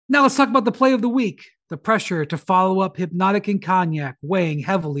Now let's talk about the play of the week. The pressure to follow up Hypnotic and Cognac weighing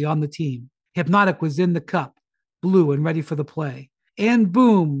heavily on the team. Hypnotic was in the cup, blue and ready for the play. And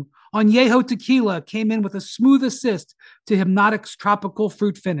boom, Añejo Tequila came in with a smooth assist to Hypnotic's tropical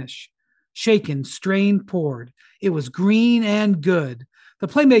fruit finish. Shaken, strained, poured. It was green and good. The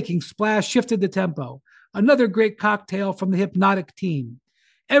playmaking splash shifted the tempo. Another great cocktail from the Hypnotic team.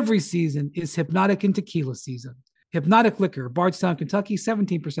 Every season is Hypnotic and Tequila season. Hypnotic Liquor, Bardstown, Kentucky,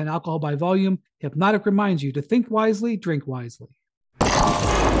 17% alcohol by volume. Hypnotic reminds you to think wisely, drink wisely.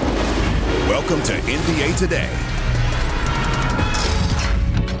 Welcome to NBA Today.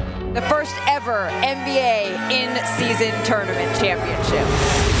 The first ever NBA in-season tournament championship.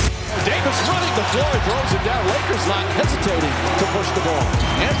 Davis running the floor, throws it down. Lakers not hesitating to push the ball.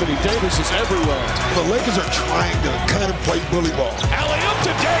 Anthony Davis is everywhere. The Lakers are trying to kind of play bully ball. Alley-oop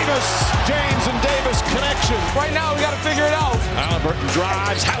to Davis. James and Davis connection. Right now, we got to figure it out. Halliburton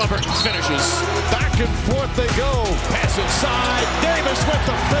drives. Halliburton finishes. Back and forth they go. Pass inside. Davis with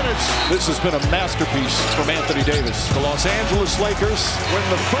the finish. This has been a masterpiece from Anthony Davis. The Los Angeles Lakers win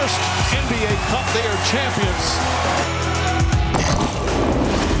the first NBA Cup. They are champions.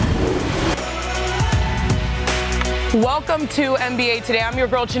 Welcome to NBA Today. I'm your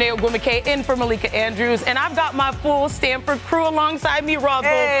girl, Chiney Ogwumike, in for Malika Andrews, and I've got my full Stanford crew alongside me. Rob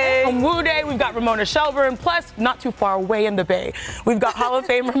from Woo Day. We've got Ramona Shelburne, plus, not too far away in the Bay, we've got Hall of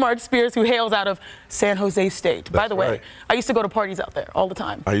Famer Mark Spears, who hails out of San Jose State. By the way, I used to go to parties out there all the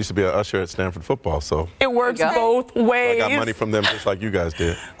time. I used to be an usher at Stanford football, so. It works both ways. I got money from them just like you guys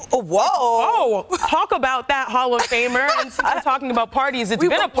did. Oh, whoa. Oh, talk about that Hall of Famer. And since we're talking about parties, it's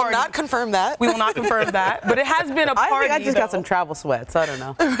been a party. We will not confirm that. We will not confirm that, but it has been a party. I think I just got some travel sweats. I don't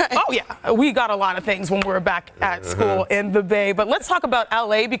know. Oh, yeah. We got a lot of things when we were back at school in the Bay. But let's talk about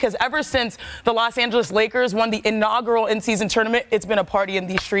L.A. because ever since the Los Angeles Lakers won the inaugural in-season tournament, it's been a party in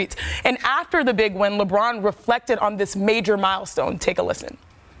these streets. And after the big win, LeBron reflected on this major milestone. Take a listen.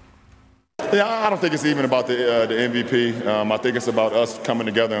 Yeah, I don't think it's even about the MVP. I think it's about us coming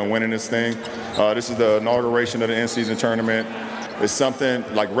together and winning this thing. This is the inauguration of the in-season tournament. It's something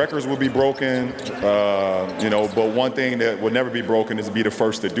like records will be broken, but one thing that will never be broken is to be the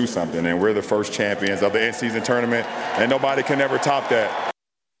first to do something. And we're the first champions of the in-season tournament, and nobody can ever top that.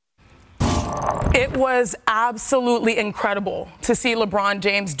 It was absolutely incredible to see LeBron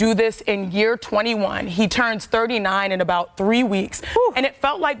James do this in year 21. He turns 39 in about 3 weeks. Whew. And it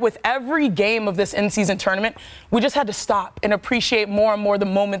felt like with every game of this in-season tournament, we just had to stop and appreciate more and more the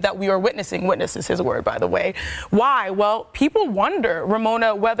moment that we were witnessing. Witness is his word, by the way. Why? Well, people wonder,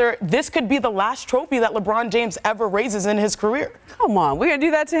 Ramona, whether this could be the last trophy that LeBron James ever raises in his career. Come on, we're going to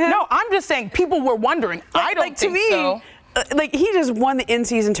do that to him? No, I'm just saying people were wondering. I don't think so. He just won the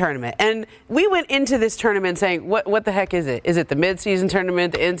in-season tournament, and we went into this tournament saying, "What the heck is it? Is it the mid-season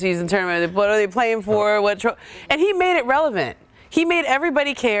tournament, the in-season tournament? What are they playing for? And he made it relevant. He made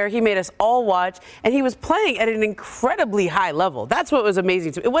everybody care. He made us all watch, and he was playing at an incredibly high level. That's what was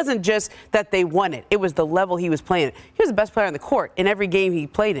amazing to me. It wasn't just that they won it. It was the level he was playing at. He was the best player on the court in every game he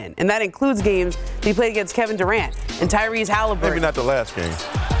played in, and that includes games that he played against Kevin Durant and Tyrese Halliburton. Maybe not the last game.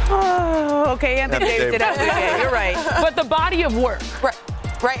 Oh, okay. Anthony Davis did after the game. You're right. But the body of work.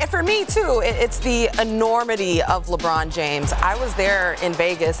 Right, and for me, too, it's the enormity of LeBron James. I was there in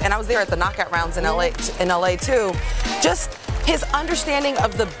Vegas, and I was there at the knockout rounds in LA, too. Just his understanding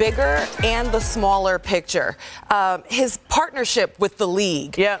of the bigger and the smaller picture. His partnership with the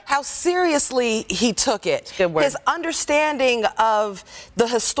league. Yeah. How seriously he took it. Good word. His understanding of the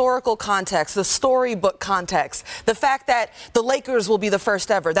historical context, the storybook context. The fact that the Lakers will be the first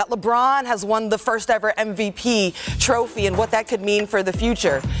ever. That LeBron has won the first ever MVP trophy and what that could mean for the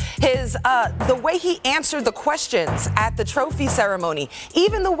future. The way he answered the questions at the trophy ceremony,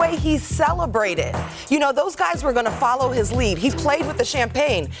 even the way he celebrated. Those guys were going to follow his lead. He played with the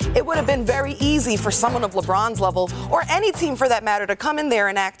champagne. It would have been very easy for someone of LeBron's level, or any team for that matter, to come in there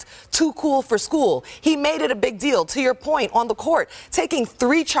and act too cool for school. He made it a big deal. To your point, on the court, taking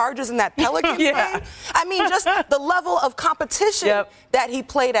 3 charges in that Pelicans game. I mean, just the level of competition that he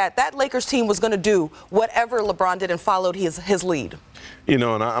played at. That Lakers team was going to do whatever LeBron did and followed his lead. And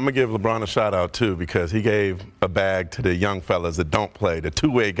I'm going to give LeBron a shout out, too, because he gave a bag to the young fellas that don't play, the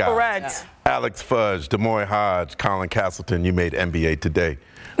two-way guys. Correct. Yeah. Alex Fudge, D'Moi Hodge, Colin Castleton, you made NBA Today.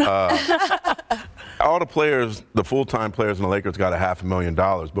 All the players, the full-time players in the Lakers got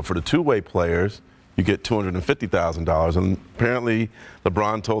 $500,000, but for the two-way players, you get $250,000. And apparently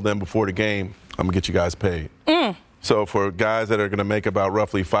LeBron told them before the game, I'm going to get you guys paid. So for guys that are going to make about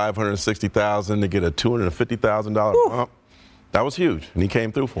roughly $560,000 to get a $250,000 bump, that was huge, and he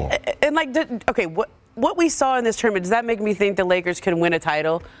came through for him. And what we saw in this tournament, does that make me think the Lakers can win a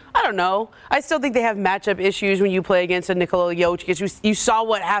title? I don't know. I still think they have matchup issues when you play against a Nikola Jokic. You saw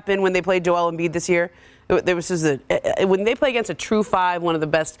what happened when they played Joel Embiid this year. When they play against a true five, one of the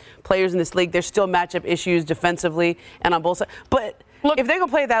best players in this league, there's still matchup issues defensively and on both sides. But look, if they go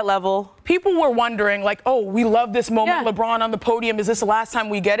play at that level, people were wondering, like, oh, we love this moment, LeBron on the podium. Is this the last time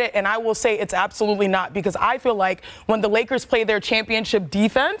we get it? And I will say it's absolutely not, because I feel like when the Lakers play their championship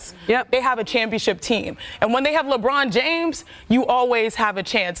defense, they have a championship team. And when they have LeBron James, you always have a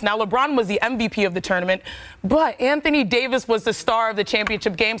chance. Now, LeBron was the MVP of the tournament, but Anthony Davis was the star of the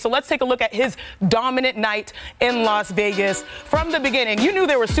championship game. So let's take a look at his dominant night in Las Vegas. From the beginning, you knew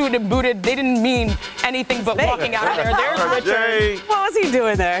they were suited and booted. They didn't mean anything but walking out of there. There's Richard. What was he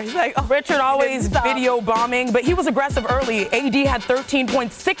doing there? He's like, Richard always video bombing, but he was aggressive early. AD had 13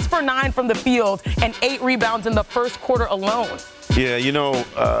 points, 6 for 9 from the field, and 8 rebounds in the first quarter alone. Yeah,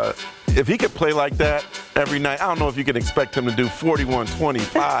 if he could play like that every night, I don't know if you can expect him to do 41,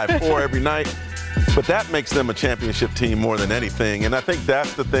 25, 4 every night. But that makes them a championship team more than anything. And I think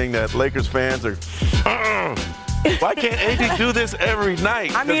that's the thing that Lakers fans are, why can't AD do this every night?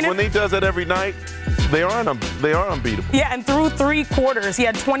 Because when he does it every night, they are unbeatable. Yeah, and through 3 quarters, he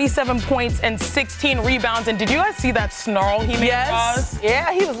had 27 points and 16 rebounds. And did you guys see that snarl he made? Yes.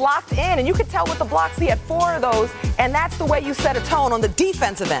 Yeah, he was locked in, and you could tell with the blocks he had 4 of those, and that's the way you set a tone on the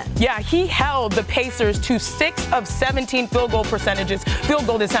defensive end. Yeah, he held the Pacers to 6 of 17 field goal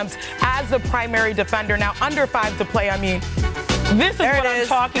attempts as the primary defender. Now under 5 to play. This is what I'm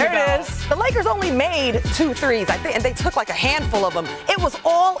talking about. The Lakers only made 2 threes, I think, and they took like a handful of them. It was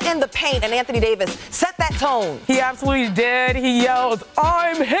all in the paint, and Anthony Davis set that tone. He absolutely did. He yelled,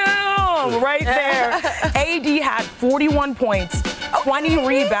 "I'm him!" right there. AD had 41 points, 20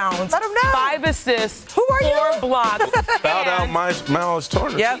 rebounds, 5 assists, 4 blocks. Fouled out Miles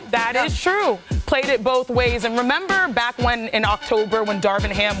Turner. Yep, that is true. Played it both ways. And remember back when in October when Darvin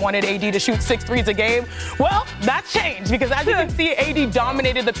Ham wanted AD to shoot 6 threes a game? Well, that's changed, because as you can see, AD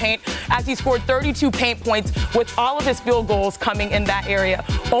dominated the paint as he scored 32 paint points with all of his field goals coming in that area.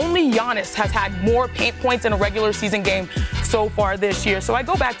 Only Giannis has had more paint points in a regular season game so far this year. So I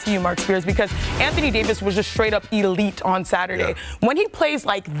go back to you, Mark Spears, because Anthony Davis was just straight up elite on Saturday. Yeah. When he plays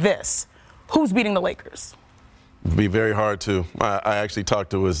like this, who's beating the Lakers? It'd be very hard to. I actually talked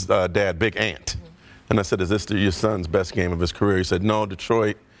to his dad, Big Ant, and I said, "Is this your son's best game of his career?" He said, "No,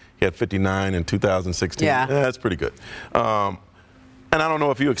 Detroit. He had 59 in 2016. Yeah, that's pretty good." And I don't know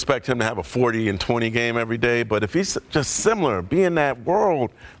if you expect him to have a 40 and 20 game every day, but if he's just similar, be in that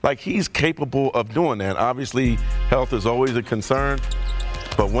world, like he's capable of doing that. Obviously, health is always a concern,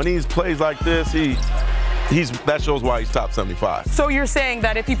 but when he plays like this, that shows why he's top 75. So you're saying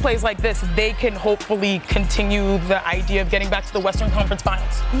that if he plays like this, they can hopefully continue the idea of getting back to the Western Conference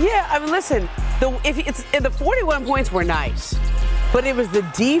Finals? Yeah, listen, the 41 points were nice, but it was the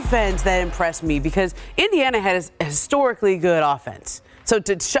defense that impressed me, because Indiana had a historically good offense. So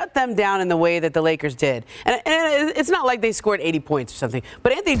to shut them down in the way that the Lakers did, and it's not like they scored 80 points or something,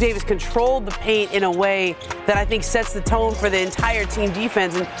 but Anthony Davis controlled the paint in a way that I think sets the tone for the entire team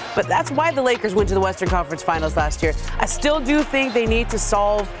defense. But that's why the Lakers went to the Western Conference Finals last year. I still do think they need to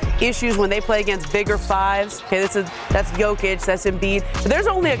solve issues when they play against bigger fives. Okay, that's Jokic, that's Embiid. But there's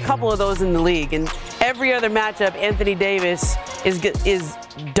only a couple of those in the league, and every other matchup, Anthony Davis is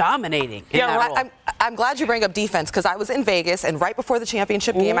dominating. I'm glad you bring up defense, because I was in Vegas, and right before the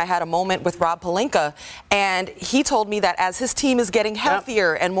championship game, I had a moment with Rob Pelinka, and he told me that as his team is getting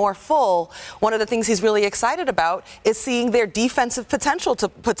healthier and more full, one of the things he's really excited about is seeing their defensive potential to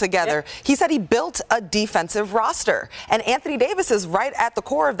put together. He said he built a defensive roster, and Anthony Davis is right at the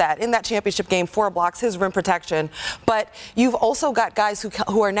core of that. In that championship game, 4 blocks, his rim protection. But you've also got guys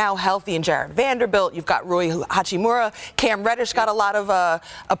who are now healthy in Jared Vanderbilt. You've got Rui Hachimura. Cam Reddish got a lot of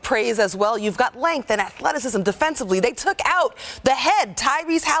praise as well. You've got length and athleticism defensively. They took out the head,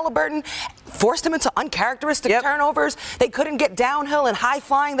 Tyrese Halliburton, forced him into uncharacteristic turnovers. They couldn't get downhill and high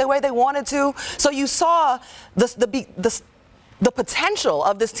flying the way they wanted to. So you saw the potential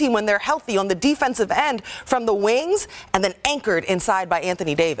of this team when they're healthy on the defensive end from the wings, and then anchored inside by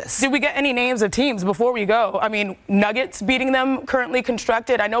Anthony Davis. Did we get any names of teams before we go? Nuggets beating them, currently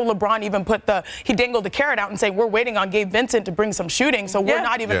constructed. I know LeBron even he dangled the carrot out and said, we're waiting on Gabe Vincent to bring some shooting, so we're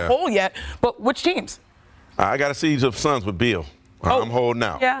not even whole yet. But which teams? I got to see the Suns with Beal. I'm holding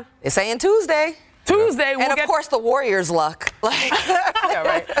out. Yeah. They're saying Tuesday. Tuesday, and of course the Warriors' luck. Yeah,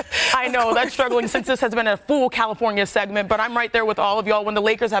 right. I know that's struggling since this has been a full California segment, but I'm right there with all of y'all. When the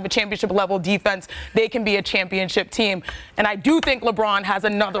Lakers have a championship level defense, they can be a championship team. And I do think LeBron has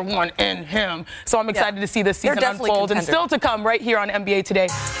another one in him. So I'm excited to see this season unfold. And still to come right here on NBA Today.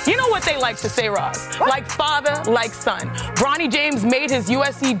 You know what they like to say, Roz? What? Like father, like son. Bronny James made his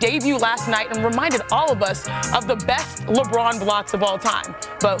USC debut last night and reminded all of us of the best LeBron blocks of all time.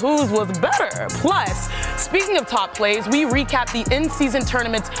 But whose was better? Plus, speaking of top plays, we recap the in-season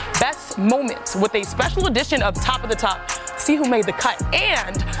tournament's best moments with a special edition of Top of the Top. See who made the cut.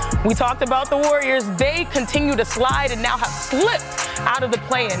 And we talked about the Warriors. They continue to slide and now have slipped out of the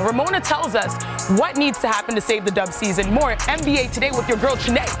play-in. Ramona tells us what needs to happen to save the Dub season. More NBA Today with your girl,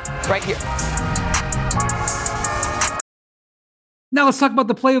 Chiney, right here. Now let's talk about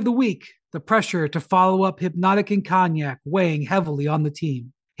the play of the week. The pressure to follow up Hypnotic and Cognac weighing heavily on the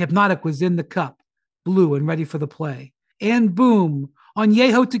team. Hypnotic was in the cup, blue and ready for the play. And boom,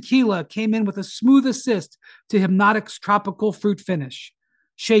 Añejo Tequila came in with a smooth assist to Hypnotic's tropical fruit finish.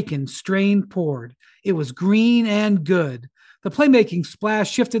 Shaken, strained, poured. It was green and good. The playmaking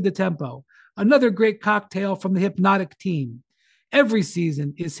splash shifted the tempo. Another great cocktail from the Hypnotic team. Every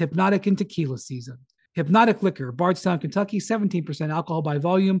season is Hypnotic and Tequila season. Hypnotic Liquor, Bardstown, Kentucky, 17% alcohol by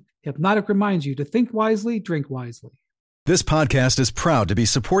volume. Hypnotic reminds you to think wisely, drink wisely. This podcast is proud to be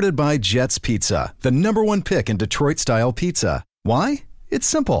supported by Jets Pizza, the #1 pick in Detroit-style pizza. Why? It's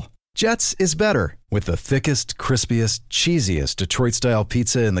simple. Jets is better. With the thickest, crispiest, cheesiest Detroit-style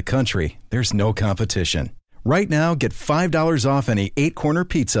pizza in the country, there's no competition. Right now, get $5 off any 8-corner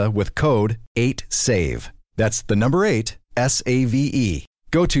pizza with code 8SAVE. That's the number 8, SAVE.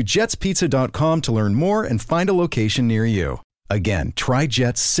 Go to jetspizza.com to learn more and find a location near you. Again, try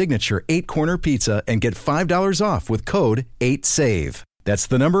Jet's signature 8-corner pizza and get $5 off with code 8SAVE. That's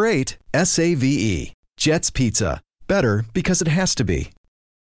the number 8, SAVE. Jet's Pizza. Better because it has to be.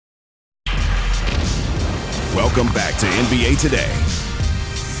 Welcome back to NBA Today.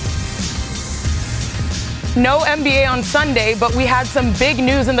 No NBA on Sunday, but we had some big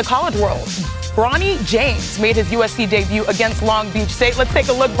news in the college world. Bronny James made his USC debut against Long Beach State. Let's take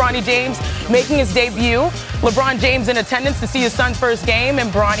a look. Bronny James making his debut. LeBron James in attendance to see his son's first game.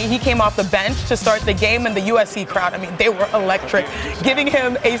 And Bronny, he came off the bench to start the game. And the USC crowd, I mean, they were electric, giving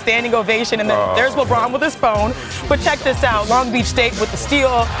him a standing ovation. And then there's LeBron with his phone. But check this out. Long Beach State with the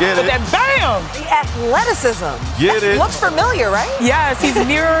steal. But then bam! The athleticism. Get it. Looks familiar, right? Yes, he's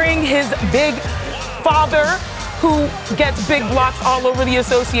mirroring his big father, who gets big blocks all over the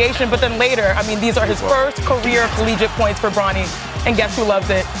association. But then later, I mean, these are his first career collegiate points for Bronny. And guess who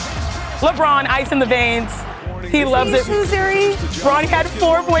loves it? LeBron, ice in the veins. He loves it. Bronny had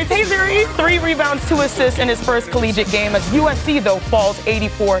 4 points. Hey, Zuri. 3 rebounds, 2 assists in his first collegiate game as USC, though, falls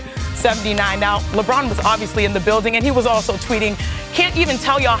 84-79. Now, LeBron was obviously in the building, and he was also tweeting, can't even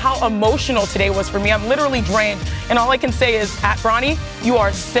tell y'all how emotional today was for me. I'm literally drained. And all I can say is, at Bronny, you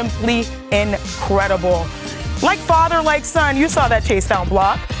are simply incredible. Like father, like son. You saw that chase down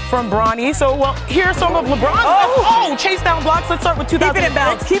block from Bronny. So, well, here's some of LeBron. Oh, chase down blocks. Let's start with 2006. Keep it in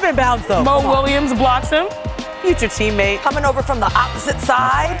bounds. Keep it in bounds, though. Mo Williams blocks him. Future teammate. Coming over from the opposite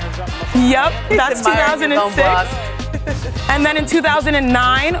side. Yep, that's 2006. And then in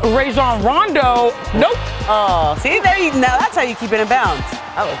 2009, Rajon Rondo. Nope. Oh, see, there you now. That's how you keep it in bounds.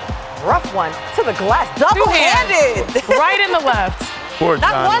 That was a rough one. To the glass. Double-handed. Right in the left.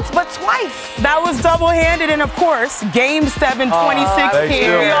 Not once, but twice. That was double-handed, and of course, Game 7, 2016.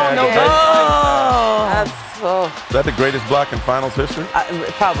 We all know this. Is that the greatest block in finals history?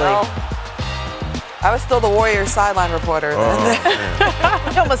 Probably. I was still the Warriors sideline reporter.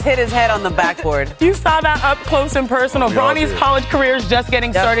 He almost hit his head on the backboard. You saw that up close and personal. Bronny's college career is just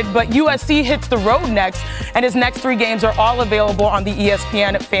getting started, but USC hits the road next, and his next 3 games are all available on the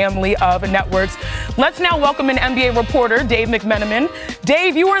ESPN family of networks. Let's now welcome an NBA reporter, Dave McMenamin.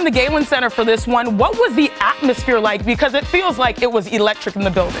 Dave, you were in the Galen Center for this one. What was the atmosphere like? Because it feels like it was electric in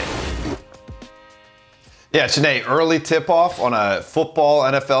the building. Yeah, Chiney, early tip-off on a football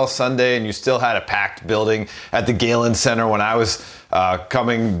NFL Sunday, and you still had a packed building at the Galen Center. When I was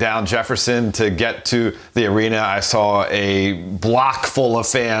coming down Jefferson to get to the arena, I saw a block full of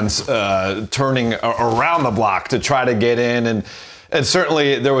fans turning around the block to try to get in. And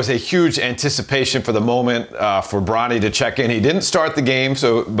certainly there was a huge anticipation for the moment for Bronny to check in. He didn't start the game,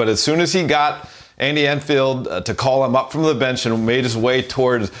 but as soon as he got Andy Enfield to call him up from the bench and made his way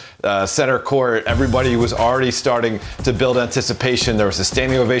towards center court, everybody was already starting to build anticipation. There was a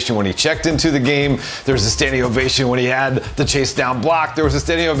standing ovation when he checked into the game. There was a standing ovation when he had the chase down block. There was a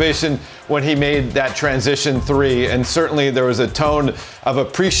standing ovation when he made that transition three. And certainly there was a tone of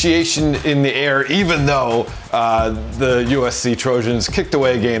appreciation in the air, even though the USC Trojans kicked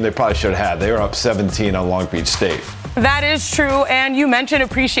away a game they probably should have had. They were up 17 on Long Beach State. That is true, and you mentioned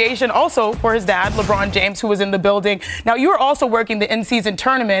appreciation also for his dad, LeBron James, who was in the building. Now, you were also working the in-season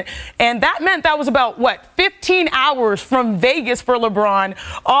tournament, and that meant that was about, 15 hours from Vegas for LeBron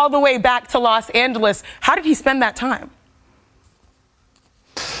all the way back to Los Angeles. How did he spend that time?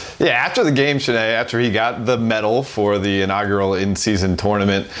 Yeah, after the game, Shanae, after he got the medal for the inaugural in-season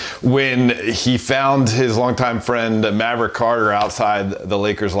tournament, when he found his longtime friend Maverick Carter outside the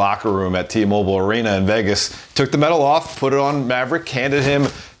Lakers locker room at T-Mobile Arena in Vegas, took the medal off, put it on Maverick, handed him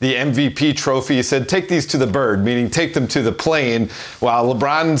the MVP trophy. He said, take these to the bird, meaning take them to the plane, while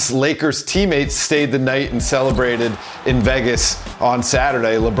LeBron's Lakers teammates stayed the night and celebrated in Vegas on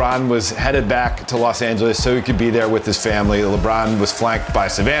Saturday. LeBron was headed back to Los Angeles so he could be there with his family. LeBron was flanked by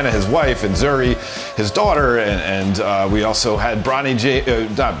Savannah, his wife, and Zuri, his daughter, and we also had Bronny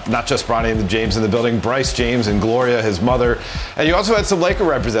James, not just Bronny and James in the building, Bryce James and Gloria, his mother. And you also had some Laker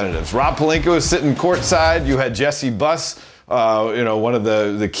representatives. Rob Pelinka was sitting courtside. You had Jesse Buss, one of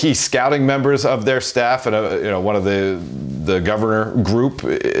the key scouting members of their staff, and one of the governor group.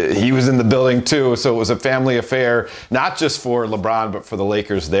 He was in the building too, so it was a family affair, not just for LeBron, but for the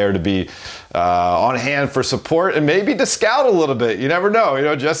Lakers there to be on hand for support and maybe to scout a little bit. You never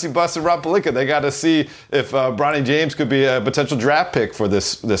know. Jesse Buss and Rob Pelinka, they got to see if Bronny James could be a potential draft pick for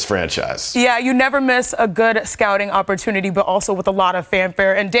this franchise. Yeah, you never miss a good scouting opportunity, but also with a lot of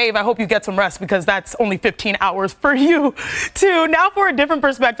fanfare. And Dave, I hope you get some rest because that's only 15 hours for you too. Now for a different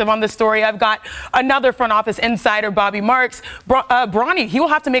perspective on this story, I've got another front office insider, Bobby Marks. Bronny, he will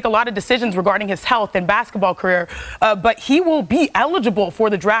have to make a lot of decisions regarding his health and basketball career, but he will be eligible for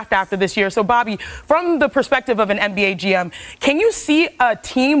the draft after this year. So Bobby, from the perspective of an NBA GM, can you see a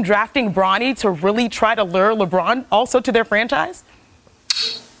team drafting Bronny to really try to lure LeBron also to their franchise?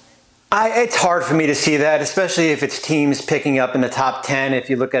 It's hard for me to see that, especially if it's teams picking up in the top 10. If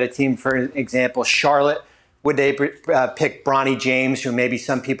you look at a team, for example, Charlotte, would they pick Bronny James, who maybe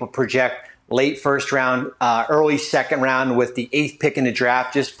some people project late first round, early second round with the 8th pick in the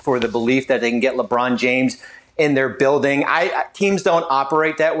draft, just for the belief that they can get LeBron James in their building? Teams don't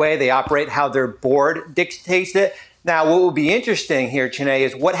operate that way. They operate how their board dictates it. Now, what will be interesting here, Chiney,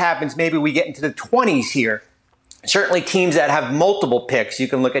 is what happens. Maybe we get into the 20s here. Certainly teams that have multiple picks. You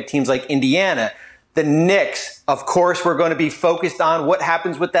can look at teams like Indiana, the Knicks. Of course, we're going to be focused on what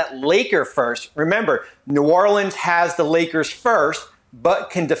happens with that Laker first. Remember, New Orleans has the Lakers first, but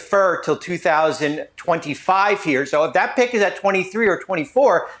can defer till 2025 here. So if that pick is at 23 or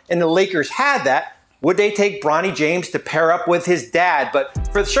 24 and the Lakers had that, would they take Bronny James to pair up with his dad? But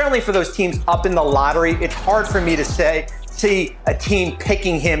certainly for those teams up in the lottery, it's hard for me to see a team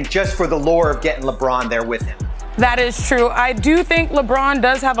picking him just for the lure of getting LeBron there with him. That is true. I do think LeBron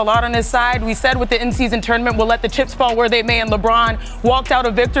does have a lot on his side. We said with the in-season tournament, we'll let the chips fall where they may, and LeBron walked out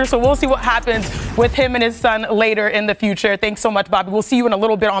a victor. So we'll see what happens with him and his son later in the future. Thanks so much, Bobby. We'll see you in a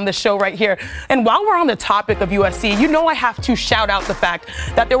little bit on this show right here. And while we're on the topic of USC, I have to shout out the fact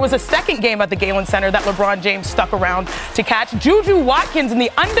that there was a second game at the Galen Center that LeBron James stuck around to catch. Juju Watkins and the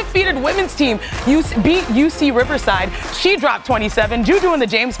undefeated women's team beat UC Riverside. She dropped 27. Juju and the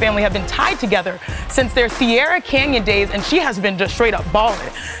James family have been tied together since their Sierra Canyon days, and she has been just straight up balling.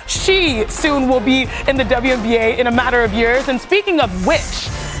 She soon will be in the WNBA in a matter of years. And speaking of which,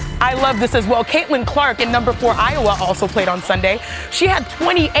 I love this as well. Caitlin Clark in number 4 Iowa also played on Sunday. She had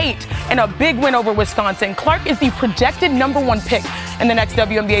 28 and a big win over Wisconsin. Clark is the projected number 1 pick in the next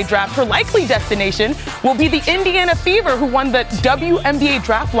WNBA draft. Her likely destination will be the Indiana Fever, who won the WNBA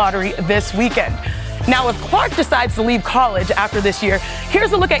draft lottery this weekend. Now, if Clark decides to leave college after this year,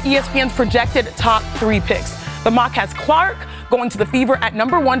 here's a look at ESPN's projected top 3 picks. The mock has Clark going to the Fever at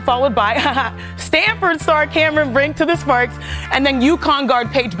number 1, followed by Stanford star Cameron Brink to the Sparks, and then UConn guard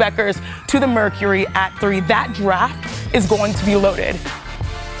Paige Beckers to the Mercury at 3. That draft is going to be loaded.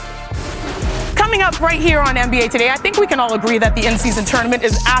 Coming up right here on NBA Today, I think we can all agree that the in-season tournament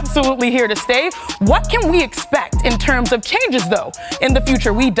is absolutely here to stay. What can we expect in terms of changes, though, in the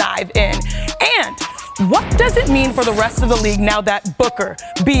future? We dive in. And what does it mean for the rest of the league now that Booker,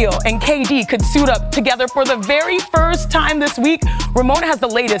 Beal, and KD could suit up together for the very first time this week? Ramona has the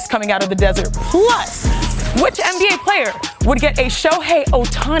latest coming out of the desert. Plus, which NBA player would get a Shohei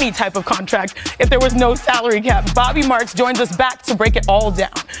Ohtani type of contract if there was no salary cap. Bobby Marks joins us back to break it all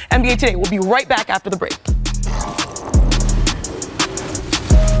down. NBA Today, we'll be right back after the break.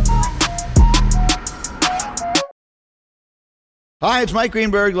 Hi, it's Mike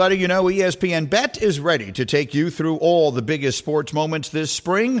Greenberg letting you know ESPN Bet is ready to take you through all the biggest sports moments this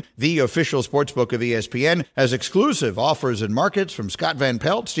spring. The official sportsbook of ESPN has exclusive offers and markets from Scott Van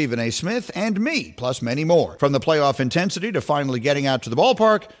Pelt, Stephen A. Smith, and me, plus many more. From the playoff intensity to finally getting out to the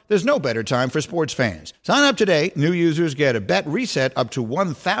ballpark, there's no better time for sports fans. Sign up today. New users get a bet reset up to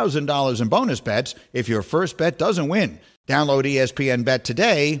 $1,000 in bonus bets if your first bet doesn't win. Download ESPN Bet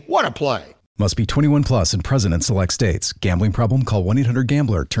today. What a play. Must be 21 plus and present in select states. Gambling problem? Call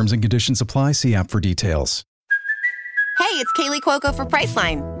 1-800-GAMBLER. Terms and conditions apply. See app for details. Hey, it's Kaylee Cuoco for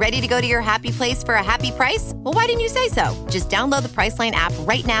Priceline. Ready to go to your happy place for a happy price? Well, why didn't you say so? Just download the Priceline app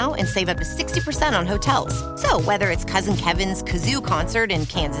right now and save up to 60% on hotels. So whether it's Cousin Kevin's Kazoo Concert in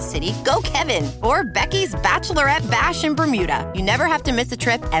Kansas City, go Kevin, or Becky's Bachelorette Bash in Bermuda, you never have to miss a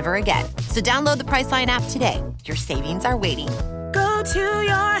trip ever again. So download the Priceline app today. Your savings are waiting. Go to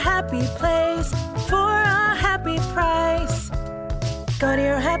your happy place for a happy price. Go to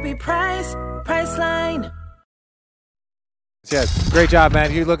your happy price, Priceline. Yes, great job,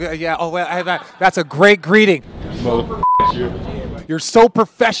 man. You look, yeah. Oh, well, that's a great greeting. You're so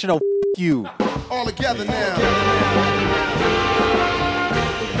professional. You. All together now.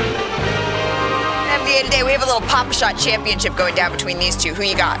 NBA Today, we have a little pop shot championship going down between these two. Who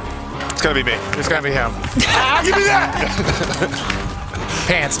you got? It's gonna be me. It's gonna be him. Give me that!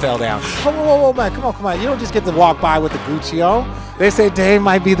 Pants fell down. Whoa, man. Come on. You don't just get to walk by with the Gucci on. They say Dame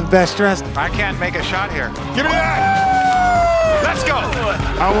might be the best dressed. I can't make a shot here. Give me that! Let's go.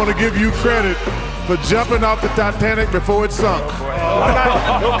 I want to give you credit for jumping off the Titanic before it sunk.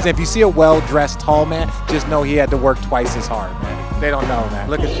 If you see a well-dressed tall man, just know he had to work twice as hard, man. They don't know, man.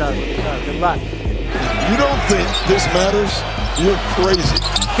 Look at Chuck. Good luck. You don't think this matters? You're crazy.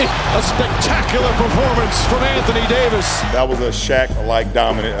 A spectacular performance from Anthony Davis. That was a Shaq-like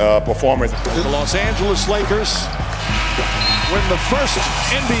dominant performance. The Los Angeles Lakers win the first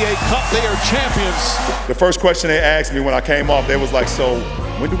NBA Cup. They are champions. The first question they asked me when I came off, they was like, so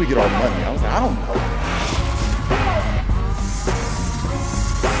when do we get our money? I was like, I don't know.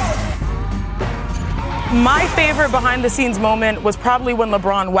 My favorite behind-the-scenes moment was probably when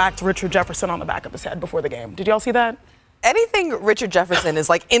LeBron whacked Richard Jefferson on the back of his head before the game. Did y'all see that? Anything Richard Jefferson is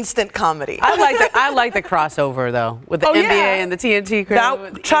like instant comedy. I like the crossover though with the NBA and the TNT crew,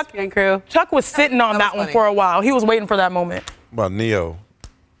 the ESPN crew. Chuck was sitting on that one for a while. He was waiting for that moment. About Neo.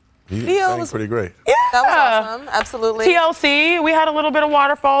 Neo was pretty great. Yeah, that was awesome. Absolutely. TLC. We had a little bit of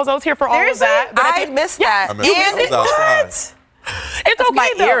waterfalls. I was here for all of that. But I missed that. I was outside. It's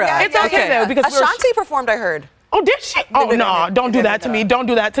okay though. Era. It's okay though because Ashanti performed. I heard. Oh, did she? Oh, no, don't do that to me. Don't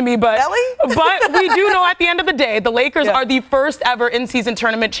do that to me. But we do know at the end of the day, the Lakers are the first ever in-season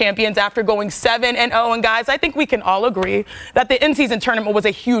tournament champions after going 7-0. And guys, I think we can all agree that the in-season tournament was a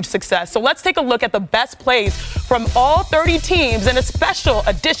huge success. So let's take a look at the best plays from all 30 teams in a special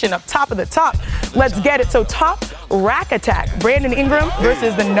edition of Top of the Top. Let's get it. So top rack attack. Brandon Ingram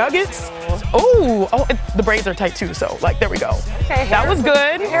versus the Nuggets. The braids are tight too. So there we go. Okay, that was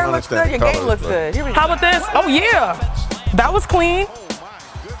good. Your hair looks good. Your game looks good. Here we go. How about this? Oh, yeah. That was clean.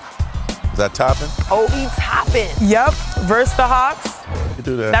 Is that Toppin? Oh, he Toppin. Yep. Versus the Hawks. You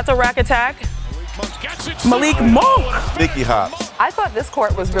do that. That's a rack attack. Malik Monk. Nicky Hops. I thought this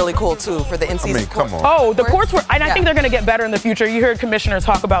court was really cool too for the in-season come on. Oh, the courts were, and I think they're going to get better in the future. You heard commissioners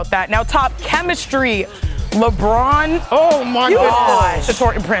talk about that. Now, top chemistry. LeBron. Oh my gosh. The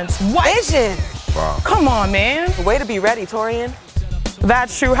Torian Prince. What? Vision. Wow. Come on, man. Way to be ready, Torian.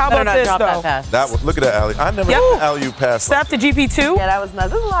 That's true. How about this, though? Look at that alley. I never had an alley-oop pass. Step to GP2. Yeah, that was nice.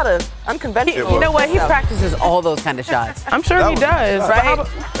 There's a lot of unconventional. You know what? He practices all those kind of shots. I'm sure he does. Right?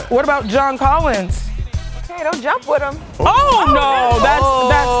 What about John Collins? Hey, don't jump with him. Oh, no.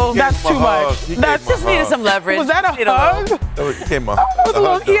 That's too much. That just needed some leverage. Was that a hug?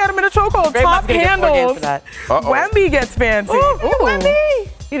 He had him in a chokehold. Top handles. Wemby gets fancy. Wemby.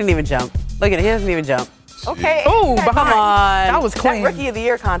 He didn't even jump. Look at it. He doesn't even jump. Okay. Ooh, come on. That was clean. That Rookie of the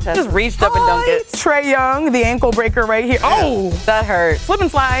Year contest. Just reached up and dunked it. Trae Young, the ankle breaker right here. Oh, that hurt. Slip and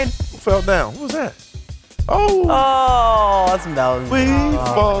slide. Who fell down? What was that? Oh, that's embarrassing. We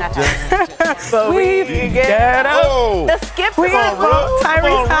fall down. But we get up. The skip We on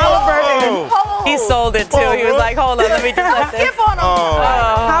Tyrese Halliburton. He sold it too. He was like, hold on, let me just skip on him.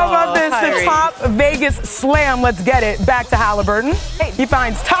 How about this? Tyrese. The top Vegas slam. Let's get it. Back to Halliburton. He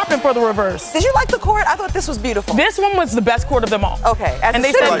finds Toppin for the reverse. Did you like the court? I thought this was beautiful. This one was the best court of them all. Okay. And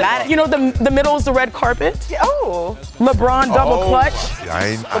they said, you know, the middle is the red carpet. Oh. LeBron double clutch.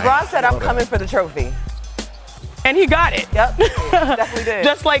 LeBron said, I'm coming for the trophy. And he got it. Yep, definitely did.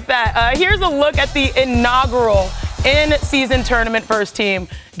 Just like that. Here's a look at the inaugural in-season tournament first team.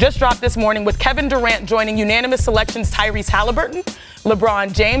 Just dropped this morning with Kevin Durant joining unanimous selections Tyrese Halliburton,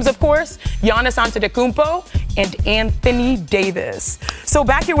 LeBron James, of course, Giannis Antetokounmpo, and Anthony Davis. So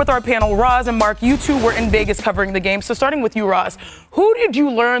back here with our panel, Roz and Mark, you two were in Vegas covering the game. So starting with you, Roz, who did you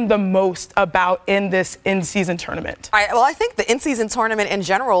learn the most about in this in-season tournament? I think the in-season tournament in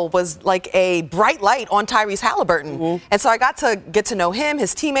general was like a bright light on Tyrese Halliburton. Mm-hmm. And so I got to get to know him,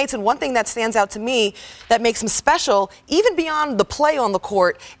 his teammates, and one thing that stands out to me that makes him special, even beyond the play on the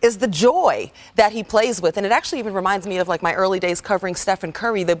court, is the joy that he plays with. And it actually even reminds me of like my early days covering Stephen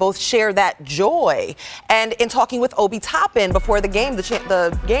Curry. They both share that joy. And in talking with Obi Toppin before the game,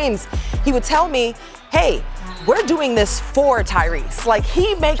 the games, he would tell me, hey, we're doing this for Tyrese. Like,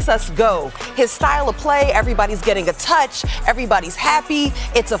 he makes us go. His style of play, everybody's getting a touch, everybody's happy.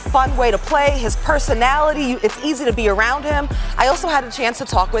 It's a fun way to play. His personality, it's easy to be around him. I also had a chance to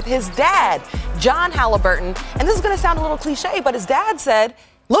talk with his dad, John Halliburton. And this is going to sound a little cliche, but his dad said,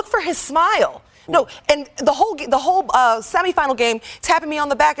 look for his smile. No, and the whole semifinal game, tapping me on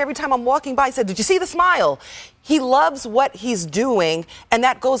the back every time I'm walking by, he said, did you see the smile? He loves what he's doing, and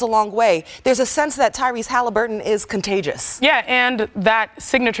that goes a long way. There's a sense that Tyrese Halliburton is contagious. Yeah, and that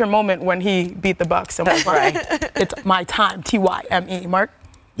signature moment when he beat the Bucks. And was like, it's my time, T-Y-M-E. Mark?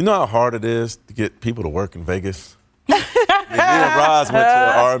 You know how hard it is to get people to work in Vegas? Me and Roz went to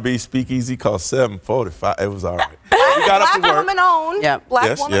an R&B speakeasy called 745. It was all right. We got up to work. Black woman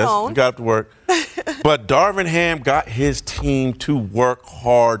owned. We got up to work. But Darvin Ham got his team to work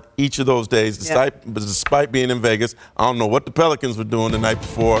hard each of those days, despite being in Vegas. I don't know what the Pelicans were doing the night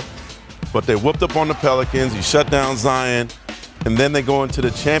before, but they whooped up on the Pelicans. He shut down Zion, and then they go into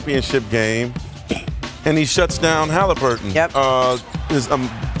the championship game, and he shuts down Halliburton. His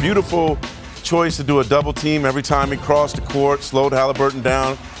beautiful choice to do a double team every time he crossed the court, slowed Halliburton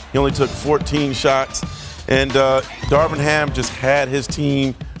down. He only took 14 shots. And Darvin Ham just had his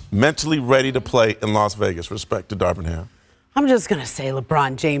team mentally ready to play in Las Vegas. Respect to Darvin Ham. I'm just going to say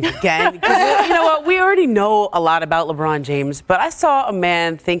LeBron James again. Because you know what? We already know a lot about LeBron James, but I saw a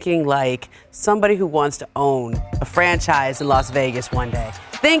man thinking like somebody who wants to own a franchise in Las Vegas one day.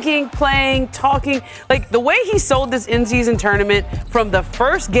 Thinking, playing, talking. Like the way he sold this in-season tournament from the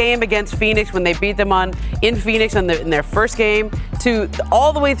first game against Phoenix when they beat them in Phoenix in their first game to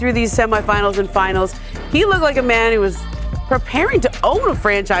all the way through these semifinals and finals. He looked like a man who was preparing to own a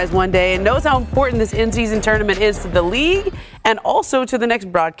franchise one day and knows how important this in-season tournament is to the league and also to the next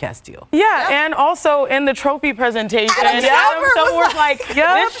broadcast deal. Yeah, and also in the trophy presentation, Adam Silver was like,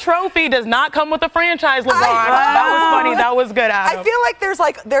 this trophy does not come with a franchise, LeBron. That was funny. That was good, Adam. I feel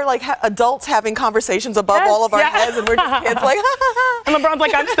like they're like adults having conversations above all of our heads, and we're just kids like, and LeBron's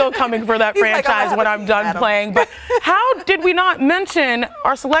like, I'm still coming for that franchise when I'm done playing. But how did we not mention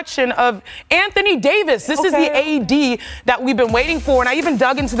our selection of Anthony Davis? This is the AD that we've been waiting for, and I even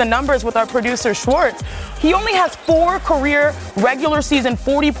dug into the numbers with our producer, Schwartz. He only has 4 career regular season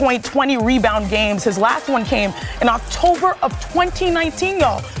 40-point, 20-rebound games. His last one came in October of 2019,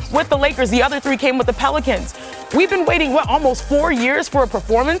 y'all, with the Lakers. The other 3 came with the Pelicans. We've been waiting, almost 4 years for a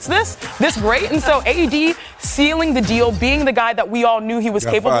performance this great? And so AD sealing the deal, being the guy that we all knew he was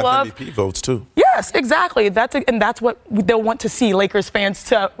capable of. MVP votes, too. Yes, exactly. And that's what they'll want to see Lakers fans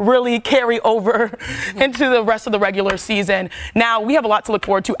to really carry over into the rest of the regular season. Now, we have a lot to look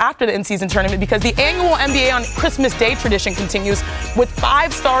forward to after the in-season tournament because the annual NBA on Christmas Day tradition continues with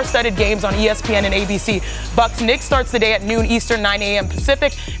 5 star-studded games on ESPN and ABC. Bucks-Knicks starts the day at noon Eastern, 9 a.m.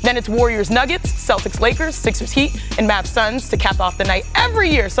 Pacific. Then it's Warriors-Nuggets, Celtics-Lakers, Sixers-Heat, and Mavs-Suns to cap off the night. Every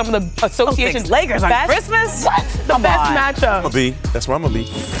year, some of the association's Lakers on Christmas? What? The best matchup. That's where I'm going to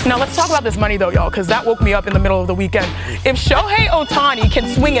be. Now, let's talk about this money, though, y'all, because that woke me up in the middle of the weekend. If Shohei Ohtani can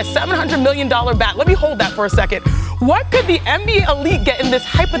swing a $700 million bat, let me hold that for a second. What could the NBA elite get in this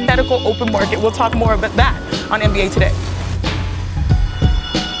hypothetical open market? We'll talk more about that on NBA Today.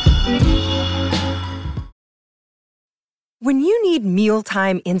 When you need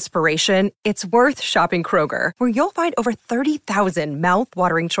mealtime inspiration, it's worth shopping Kroger, where you'll find over 30,000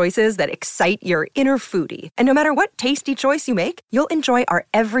 mouth-watering choices that excite your inner foodie. And no matter what tasty choice you make, you'll enjoy our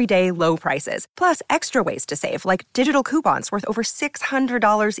everyday low prices, plus extra ways to save, like digital coupons worth over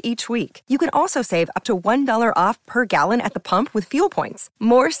 $600 each week. You can also save up to $1 off per gallon at the pump with fuel points.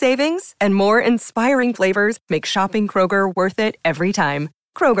 More savings and more inspiring flavors make shopping Kroger worth it every time.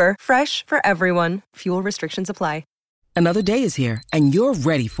 Kroger, fresh for everyone. Fuel restrictions apply. Another day is here, and you're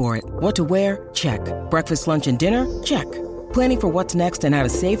ready for it. What to wear? Check. Breakfast, lunch, and dinner? Check. Planning for what's next and how to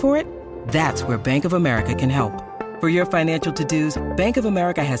save for it? That's where Bank of America can help. For your financial to-dos, Bank of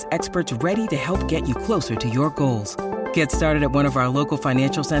America has experts ready to help get you closer to your goals. Get started at one of our local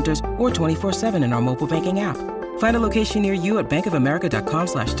financial centers or 24/7 in our mobile banking app. Find a location near you at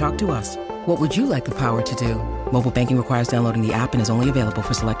bankofamerica.com/talktous. What would you like the power to do? Mobile banking requires downloading the app and is only available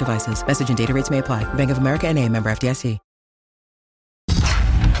for select devices. Message and data rates may apply. Bank of America N.A., member FDIC.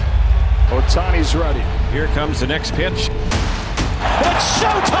 Ohtani's ready. Here comes the next pitch. It's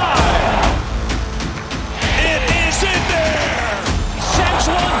showtime! It is in there! Sends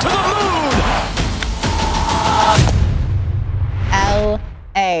one to the moon!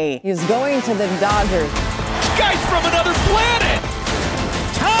 L.A. He's going to the Dodgers. Guy's from another planet!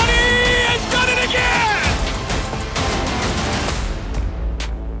 Ohtani has done it again!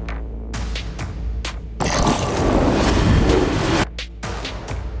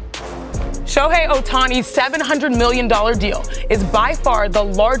 Shohei Ohtani's $700 million deal is by far the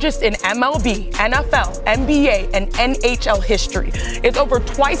largest in MLB, NFL, NBA, and NHL history. It's over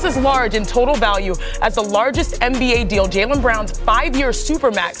twice as large in total value as the largest NBA deal, Jaylen Brown's 5-year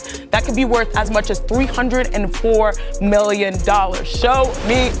Supermax, that could be worth as much as $304 million. Show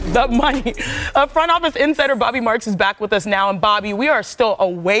me the money. Front office insider Bobby Marks is back with us now. And Bobby, we are still a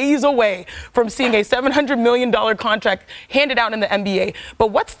ways away from seeing a $700 million contract handed out in the NBA.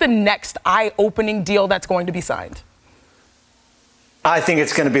 But what's the next eye-opening deal that's going to be signed? I think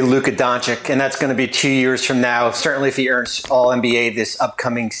it's going to be Luka Doncic, and that's going to be 2 years from now, certainly if he earns All-NBA this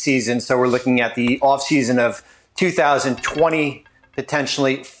upcoming season. So we're looking at the offseason of 2020,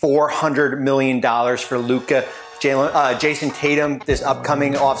 potentially $400 million for Luka. Jason Tatum this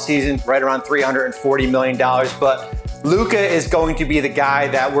upcoming offseason, right around $340 million. But Luka is going to be the guy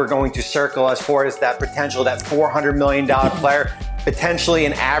that we're going to circle as far as that potential, that $400 million player. Potentially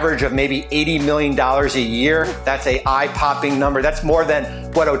an average of maybe $80 million a year. That's a eye-popping number. That's more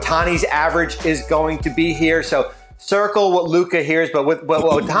than what Ohtani's average is going to be here. So circle what Luka hears. But what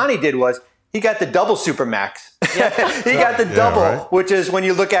Ohtani did was he got the double Supermax. He got the double, right? Which is when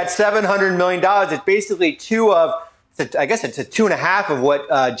you look at $700 million, it's basically I guess it's a 2.5 of what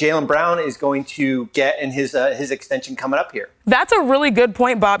Jaylen Brown is going to get in his extension coming up here. That's a really good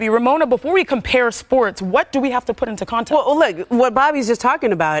point, Bobby. Ramona, before we compare sports, what do we have to put into context? Well, look, what Bobby's just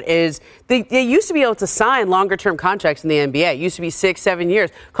talking about is they used to be able to sign longer-term contracts in the NBA. It used to be 6-7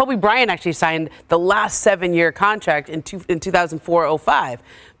 years. Kobe Bryant actually signed the last 7-year contract in 2004-05.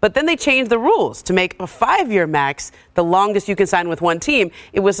 But then they changed the rules to make a 5-year max the longest you can sign with one team.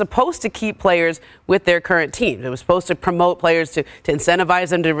 It was supposed to keep players with their current teams. It was supposed to promote players to incentivize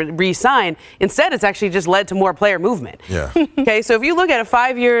them to re-sign. Instead, it's actually just led to more player movement. Yeah. Okay, so if you look at it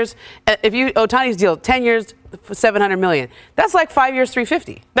 5 years, Ohtani's deal, 10 years, $700 million. That's like 5 years,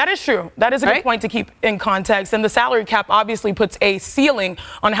 $350. That is true. That is a good point to keep in context. And the salary cap obviously puts a ceiling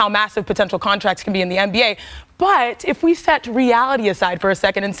on how massive potential contracts can be in the NBA. But if we set reality aside for a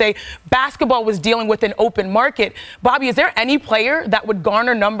second and say basketball was dealing with an open market, Bobby, is there any player that would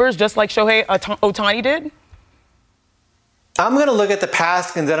garner numbers just like Shohei Ohtani did? I'm going to look at the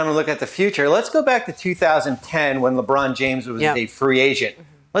past and then I'm going to look at the future. Let's go back to 2010 when LeBron James was a free agent.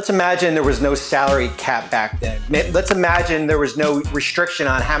 Let's imagine there was no salary cap back then. Let's imagine there was no restriction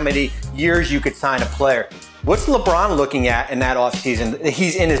on how many years you could sign a player. What's LeBron looking at in that offseason?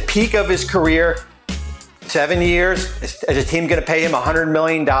 He's in his peak of his career, 7 years. Is a team going to pay him $100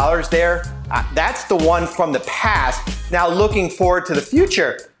 million there? That's the one from the past. Now looking forward to the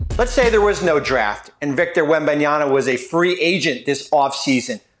future. Let's say there was no draft and Victor Wembanyama was a free agent this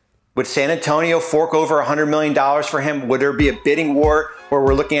offseason. Would San Antonio fork over $100 million for him? Would there be a bidding war where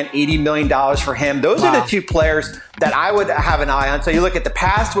we're looking at $80 million for him? Those are the two players that I would have an eye on. So you look at the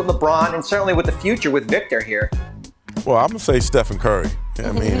past with LeBron and certainly with the future with Victor here. Well, I'm going to say Stephen Curry.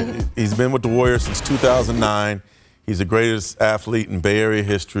 I mean, he's been with the Warriors since 2009. He's the greatest athlete in Bay Area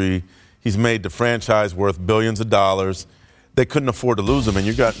history. He's made the franchise worth billions of dollars. They couldn't afford to lose him. And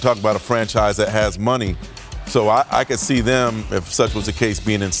you got to talk about a franchise that has money. So I could see them, if such was the case,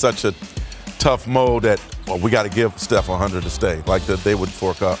 being in such a tough mode that well, we got to give Steph 100 to stay, like that they would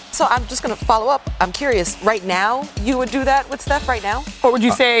fork up. So I'm just going to follow up. I'm curious, right now, you would do that with Steph right now? Or would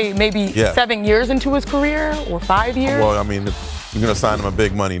you say maybe 7 years into his career or 5 years? Well, I mean, if you're going to sign him a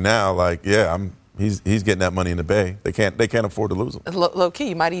big money now, like, he's getting that money in the Bay. They can't afford to lose him. Low key,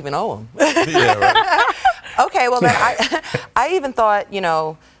 you might even owe him. Yeah, right. Okay, well, then I even thought,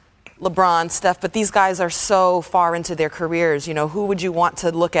 LeBron, Steph, but these guys are so far into their careers. Who would you want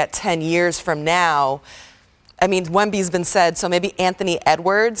to look at 10 years from now? I mean, Wemby's been said, so maybe Anthony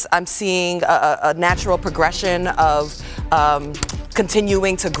Edwards. I'm seeing a natural progression of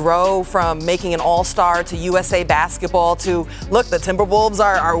continuing to grow from making an all-star to USA basketball to, look, the Timberwolves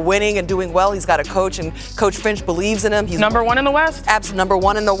are winning and doing well. He's got a coach, and Coach Finch believes in him. He's number one in the West? Absolutely, number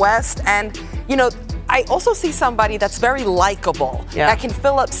one in the West. And, I also see somebody that's very likable, that can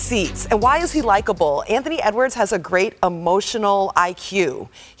fill up seats. And why is he likable? Anthony Edwards has a great emotional IQ.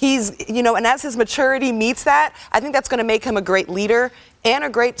 He's, and as his maturity meets that, I think that's going to make him a great leader and a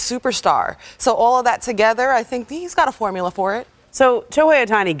great superstar. So all of that together, I think he's got a formula for it. So Shohei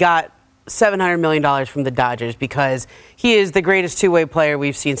Ohtani got $700 million from the Dodgers because he is the greatest two-way player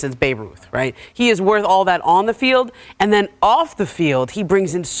we've seen since Babe Ruth, right? He is worth all that on the field, and then off the field, he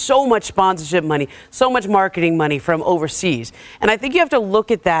brings in so much sponsorship money, so much marketing money from overseas. And I think you have to look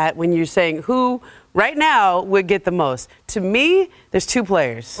at that when you're saying who right now would get the most. To me, there's two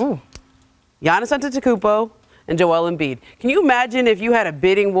players. Giannis Antetokounmpo and Joel Embiid. Can you imagine if you had a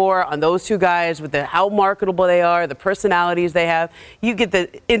bidding war on those two guys with how marketable they are, the personalities they have? You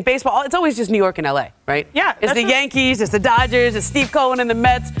get in baseball, it's always just New York and LA, right? Yeah. It's the Yankees, it's the Dodgers, it's Steve Cohen and the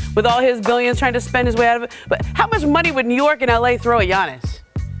Mets with all his billions trying to spend his way out of it. But how much money would New York and LA throw at Giannis?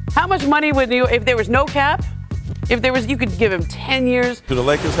 How much money would New York, if there was no cap, you could give him 10 years. Do the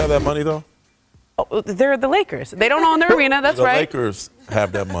Lakers have that money, though? Oh, they're the Lakers. They don't own their arena, that's right. The Lakers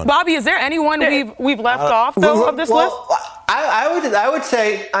have that money. Bobby, is there anyone we've left off, though, of this list? I would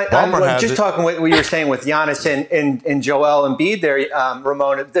say, just talking what you were saying with Giannis and Joel Embiid there,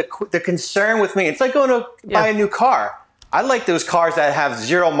 Ramona, the concern with me, it's like going to buy a new car. I like those cars that have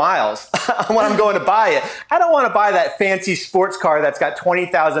 0 miles when I'm going to buy it. I don't want to buy that fancy sports car that's got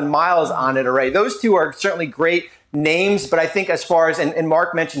 20,000 miles on it already. Those two are certainly great names, but I think as far as, and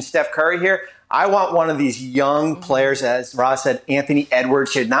Mark mentioned Steph Curry here, I want one of these young players, as Ross said, Anthony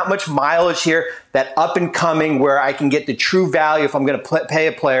Edwards here. Not much mileage here, that up and coming where I can get the true value if I'm going to pay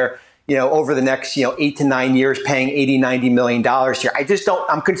a player, over the next, 8 to 9 years, paying $80, $90 million here. I just don't,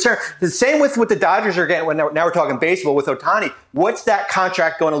 I'm concerned. The same with what the Dodgers are getting, now we're talking baseball with Ohtani. What's that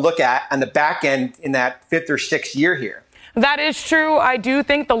contract going to look at on the back end in that 5th or 6th year here? That is true. I do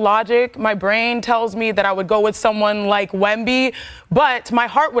think the logic, my brain tells me that I would go with someone like Wemby, but my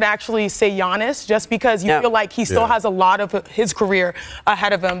heart would actually say Giannis, just because you feel like he still has a lot of his career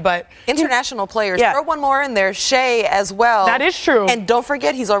ahead of him. But international players, throw one more in there, Shea as well. That is true. And don't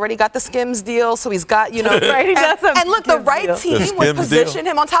forget, he's already got the Skims deal, so he's got, right? And look, the right team would position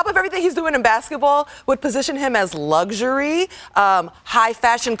him, on top of everything he's doing in basketball, would position him as luxury, high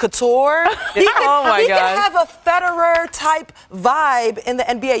fashion couture. He can have a Federer type vibe in the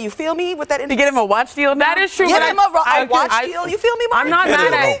NBA. You feel me with that? You get him a watch deal now? That is true. Get him a watch deal. You feel me, Mark? I'm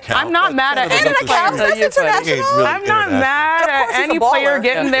not mad at any player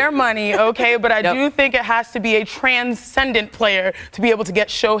getting their money, okay? But I do think it has to be a transcendent player to be able to get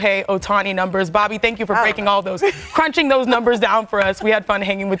Shohei Ohtani numbers. Bobby, thank you for breaking all those, crunching those numbers down for us. We had fun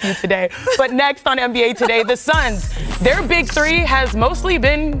hanging with you today. But next on NBA Today, the Suns. Their big three has mostly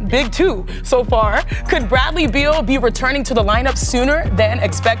been big two so far. Could Bradley Beal be returning to the lineup sooner than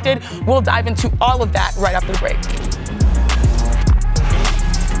expected? We'll dive into all of that right after the break.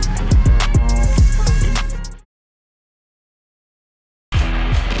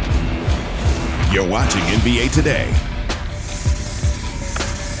 You're watching NBA Today.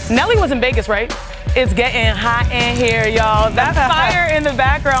 Nelly was in Vegas, right? It's getting hot in here, y'all. That fire in the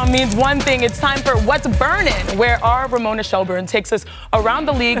background means one thing. It's time for What's Burning, where our Ramona Shelburne takes us around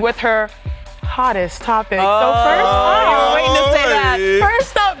the league with her hottest topic. You were waiting to say that.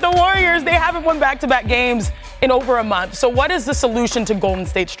 First up, the Warriors, they haven't won back-to-back games in over a month. So what is the solution to Golden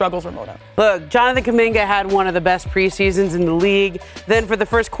State's struggles, Ramona? Look, Jonathan Kuminga had one of the best preseasons in the league. Then for the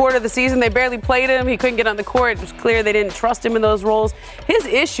first quarter of the season, they barely played him. He couldn't get on the court. It was clear they didn't trust him in those roles. His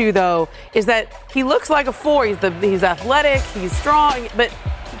issue, though, is that he looks like a 4. He's athletic, he's strong, but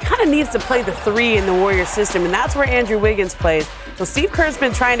he kind of needs to play the 3 in the Warriors system, and that's where Andrew Wiggins plays. So Steve Kerr's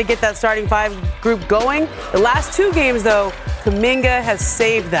been trying to get that starting 5 group going. The last 2 games, though, Kuminga has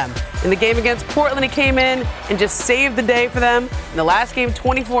saved them. In the game against Portland, he came in and just saved the day for them. In the last game,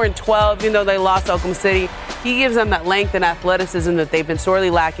 24-12, even though they lost to Oklahoma City. He gives them that length and athleticism that they've been sorely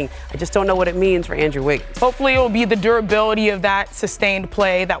lacking. I just don't know what it means for Andrew Wiggins. Hopefully it will be the durability of that sustained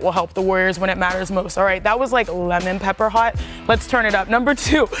play that will help the Warriors when it matters most. All right, that was like lemon pepper hot. Let's turn it up. Number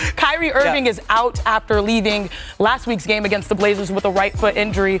 2, Kyrie Irving is out after leaving last week's game against the Blazers with a right foot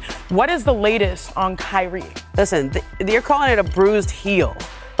injury. What is the latest on Kyrie? Listen, you're calling it a bruised heel.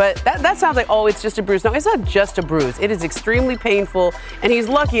 But that sounds like, oh, it's just a bruise. No, it's not just a bruise. It is extremely painful, and he's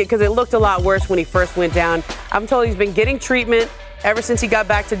lucky because it looked a lot worse when he first went down. I'm told he's been getting treatment ever since he got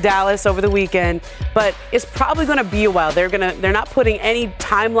back to Dallas over the weekend, but it's probably going to be a while. They're not putting any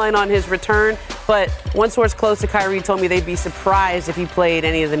timeline on his return, but one source close to Kyrie told me they'd be surprised if he played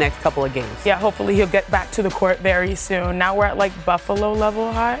any of the next couple of games. Yeah, hopefully he'll get back to the court very soon. Now we're at like Buffalo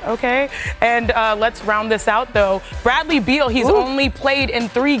level hot, okay? And let's round this out though. Bradley Beal, he's only played in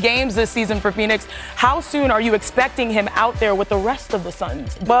 3 games this season for Phoenix. How soon are you expecting him out there with the rest of the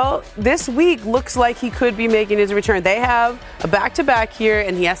Suns? Well, this week looks like he could be making his return. They have a back-to-back here,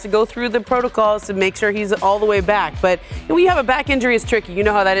 and he has to go through the protocols to make sure he's all the way back. But when you have a back injury, it's tricky. You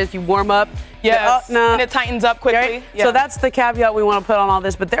know how that is. You warm up. Yes, and it tightens up quickly. Right? Yeah. So that's the caveat we want to put on all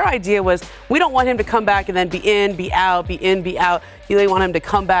this. But their idea was we don't want him to come back and then be in, be out, be in, be out. They want him to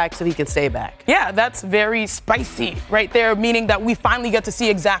come back so he can stay back. Yeah, that's very spicy right there, meaning that we finally get to see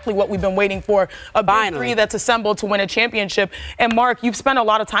exactly what we've been waiting for, a big 3 that's assembled to win a championship. And Mark, you've spent a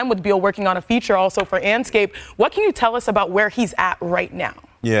lot of time with Beal working on a feature also for Anscape. What can you tell us about where he's at right now?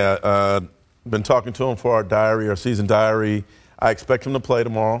 Yeah, been talking to him for our season diary. I expect him to play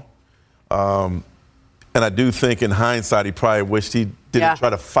tomorrow. And I do think in hindsight, he probably wished he didn't try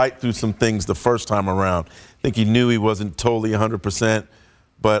to fight through some things the first time around. I think he knew he wasn't totally 100%,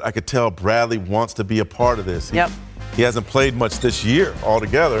 but I could tell Bradley wants to be a part of this. He hasn't played much this year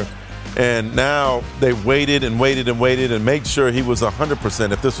altogether. And now they waited and waited and waited and made sure he was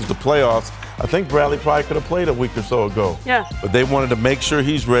 100%. If this was the playoffs, I think Bradley probably could have played a week or so ago. But they wanted to make sure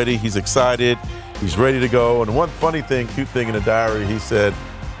he's ready. He's excited. He's ready to go. And one funny thing, cute thing in the diary, he said,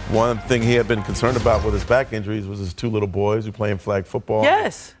 one thing he had been concerned about with his back injuries was his 2 little boys who play in flag football.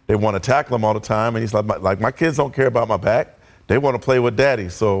 They want to tackle him all the time, and he's like, my kids don't care about my back. They want to play with daddy,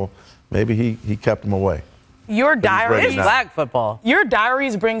 so maybe he kept them away. Your diaries, flag football. Your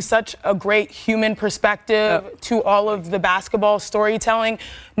diaries bring such a great human perspective to all of the basketball storytelling.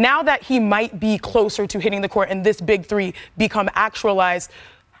 Now that he might be closer to hitting the court and this big 3 become actualized,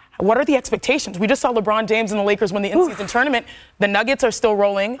 what are the expectations? We just saw LeBron James and the Lakers win the in-season tournament. The Nuggets are still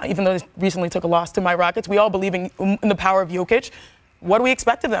rolling, even though they recently took a loss to my Rockets. We all believe in the power of Jokic. What do we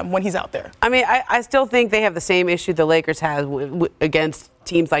expect of them when he's out there? I mean, I still think they have the same issue the Lakers have against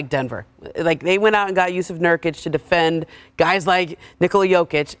teams like Denver. Like, they went out and got Yusuf Nurkic to defend guys like Nikola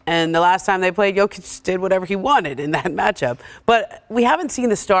Jokic, and the last time they played, Jokic did whatever he wanted in that matchup. But we haven't seen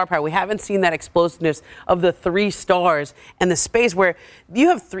the star power. We haven't seen that explosiveness of the 3 stars and the space where you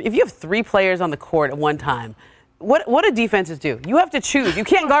have if you have 3 players on the court at one time, what do defenses do? You have to choose. You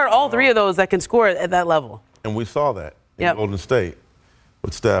can't guard all 3 of those that can score at that level. And we saw that in Golden State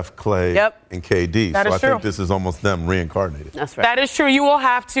with Steph, Clay, and KD. That so is I true. think this is almost them reincarnated. That's right. That is true. You will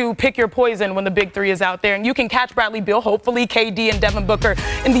have to pick your poison when the big 3 is out there. And you can catch Bradley Beal, hopefully KD and Devin Booker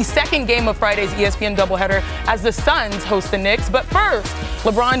in the second game of Friday's ESPN doubleheader as the Suns host the Knicks. But first,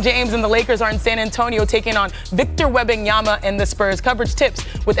 LeBron James and the Lakers are in San Antonio taking on Victor Wembanyama and the Spurs. Coverage tips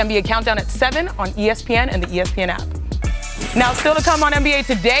with NBA Countdown at 7 on ESPN and the ESPN app. Now, still to come on NBA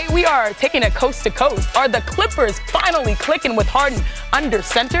Today, we are taking it coast to coast. Are the Clippers finally clicking with Harden under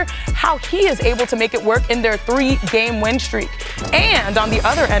center? How he is able to make it work in their 3-game win streak. And on the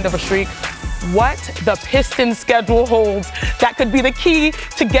other end of a streak, what the Pistons schedule holds. That could be the key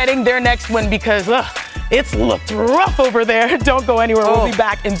to getting their next win because it's looked rough over there. Don't go anywhere. We'll be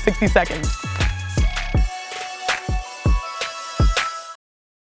back in 60 seconds.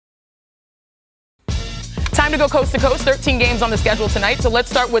 Time to go coast to coast. 13 games on the schedule tonight. So let's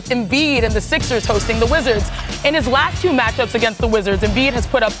start with Embiid and the Sixers hosting the Wizards. In his last 2 matchups against the Wizards, Embiid has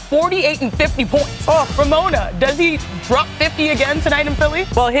put up 48 and 50 points. Ramona, does he drop 50 again tonight in Philly?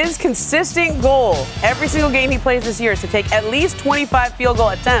 Well, his consistent goal every single game he plays this year is to take at least 25 field goal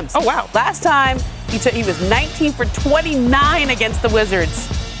attempts. Oh, wow. Last time, he was 19 for 29 against the Wizards.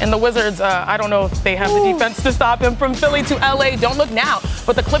 And the Wizards, I don't know if they have the defense to stop him. From Philly to LA, don't look now.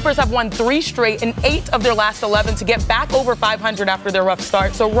 But the Clippers have won 3 straight in 8 of their last 11 to get back over 500 after their rough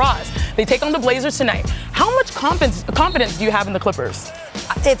start. So, Roz, they take on the Blazers tonight. How much confidence do you have in the Clippers?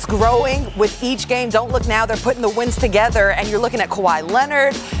 it's growing with each game. Don't look now. They're putting the wins together, and you're looking at Kawhi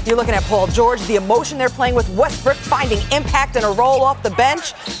Leonard. You're looking at Paul George, the emotion they're playing with, Westbrook finding impact and a roll off the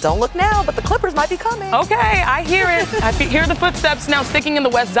bench. Don't look now, but the Clippers might be coming. Okay, I hear it. I hear the footsteps. Now, sticking in the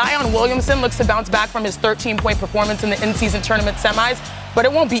West, Zion Williamson looks to bounce back from his 13-point performance in the in-season tournament semis, but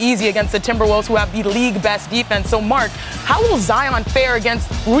it won't be easy against the Timberwolves, who have the league best defense. So, Mark, how will Zion fare against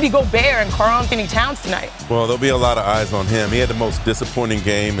Rudy Gobert and Karl-Anthony Towns tonight? Well, there'll be a lot of eyes on him. He had the most disappointing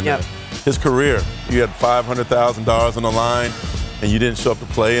game in his career. You had $500,000 on the line, and you didn't show up to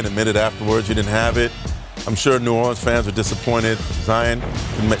play, and a minute afterwards you didn't have it. I'm sure New Orleans fans are disappointed. Zion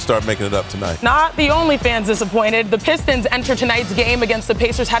can start making it up tonight. Not the only fans disappointed. The Pistons enter tonight's game against the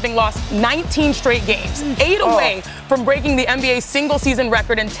Pacers, having lost 19 straight games, 8 away from breaking the NBA single-season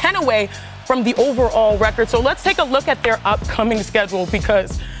record and 10 away from the overall record. So let's take a look at their upcoming schedule,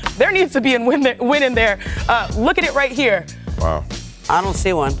 because there needs to be a win in there. Look at it right here. Wow. I don't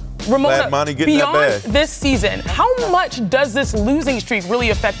see one. Ramona, beyond that bag. this season, how much does this losing streak really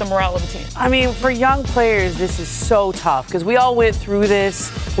affect the morale of the team? I mean, for young players, this is so tough, because we all went through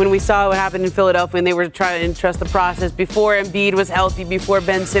this when we saw what happened in Philadelphia, and they were trying to entrust the process before Embiid was healthy, before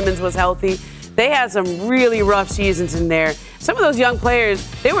Ben Simmons was healthy. They had some really rough seasons in there. Some of those young players,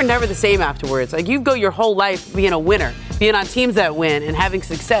 they were never the same afterwards. Like, you go your whole life being a winner, being on teams that win and having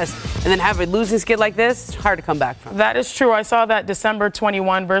success, and then have a losing skid like this, it's hard to come back from. That is true. I saw that December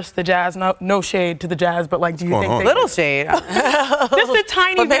 21 versus the Jazz. No shade to the Jazz, but, like, do you think Little shade. Just a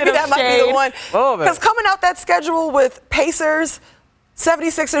tiny bit maybe of that might shade. be the one. Because coming out that schedule with Pacers,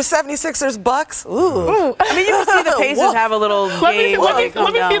 76ers, Bucks. Ooh. I mean, you can see the Pacers have a little game. Let me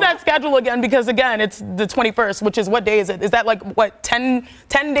see that schedule again, because, again, it's the 21st, which is, what day is it? Is that, like, what, 10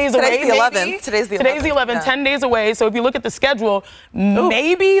 days away? Today's the 11th. Today's the 11th, yeah. 10 days away. So if you look at the schedule,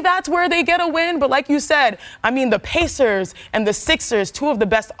 maybe that's where they get a win. But like you said, I mean, the Pacers and the Sixers, two of the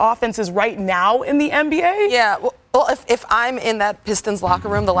best offenses right now in the NBA. Yeah, well, if I'm in that Pistons locker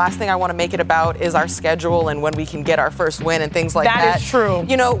room, the last thing I want to make it about is our schedule and when we can get our first win and things like that. That is true.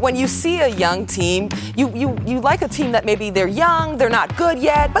 You know, when you see a young team, you like a team that maybe they're young, they're not good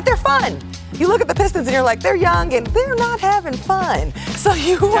yet, but they're fun. You look at the Pistons and you're like, they're young and they're not having fun. So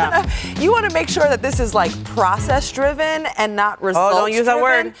you want to make sure that this is like process driven and not results driven. Don't use that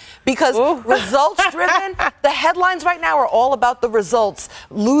word. Because results driven, the headlines right now are all about the results.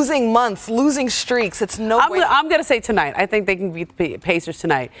 Losing months, losing streaks. It's no way. I'm going to say tonight. I think they can beat the Pacers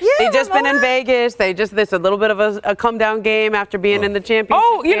tonight. Yeah, They've just been in Vegas. There's a little bit of a come down game after being in the championship.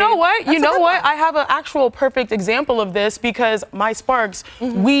 Oh, you know what? That's You know what? one. I have an actual perfect example of this, because my Sparks,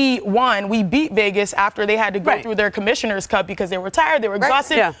 we won. We beat Vegas after they had to go through their Commissioner's Cup because they were tired, they were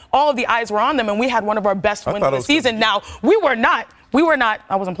exhausted. Yeah. All of the eyes were on them, and we had one of our best wins of the season. Now, we were not,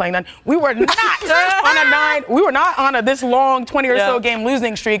 I wasn't playing then. We were not on this long 20 or so game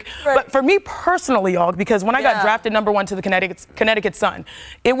losing streak. Right. But for me personally, y'all, because when I got drafted number 1 to the Connecticut Sun,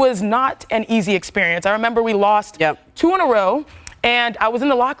 it was not an easy experience. I remember we lost 2 in a row. And I was in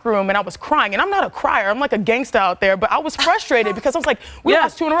the locker room and I was crying. And I'm not a crier. I'm like a gangsta out there. But I was frustrated because I was like, we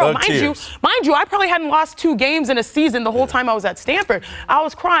lost 2 in a row. Mind you, I probably hadn't lost 2 games in a season the whole time I was at Stanford. I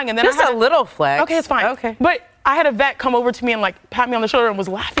was crying. And then just a little flex. Okay, it's fine. Okay. But I had a vet come over to me and, like, pat me on the shoulder and was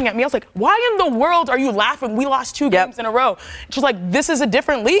laughing at me. I was like, why in the world are you laughing? We lost 2 games in a row. She's like, this is a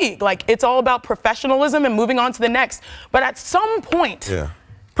different league. Like, it's all about professionalism and moving on to the next. But at some point,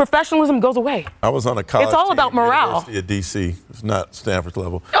 professionalism goes away. I was on a college It's all team, about morale. University of D.C. It's not Stanford's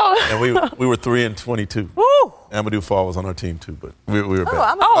level. Oh. And we were 3-22. Woo. Amadou Fall was on our team, too, but we were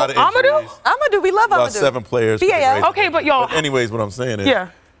bad. Amadou? Amadou, we love Amadou. Lost 7 players. Okay, but y'all. But anyways, what I'm saying is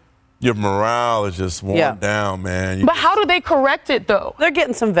your morale is just worn down, man. But how do they correct it, though? They're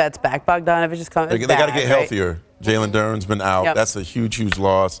getting some vets back. Bogdanovich is coming They got to get healthier. Jalen Duren's been out. Yep. That's a huge, huge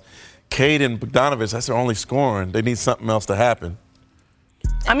loss. Cade and Bogdanovich, that's their only scoring. They need something else to happen.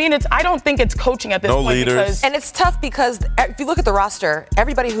 I mean, I don't think it's coaching at this point. Leaders. And it's tough because if you look at the roster,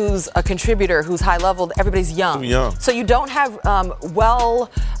 everybody who's a contributor, who's high level, everybody's young. Too young. So you don't have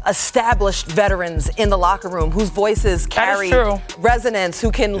well-established veterans in the locker room whose voices carry resonance,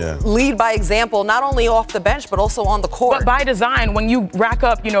 who can lead by example, not only off the bench, but also on the court. But by design, when you rack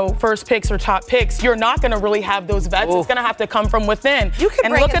up, first picks or top picks, you're not going to really have those vets. It's going to have to come from within. You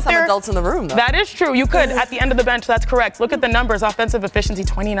can bring in some adults in the room, though. That is true. You could. At the end of the bench, that's correct. Look at the numbers. Offensive efficiency,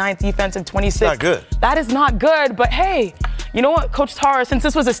 29th, defensive, 26th. Not good. That is not good. But hey, you know what? Coach Tara, since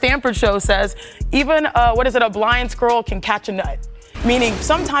this was a Stanford show, says even, a blind squirrel can catch a nut. Meaning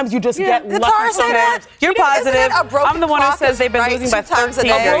sometimes you just get lucky. That? You're positive. I'm the one who says they've been losing by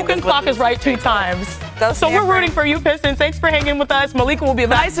 13. A broken clock is right 2 times. So we're rooting for you, Pistons. Thanks for hanging with us. Malika will be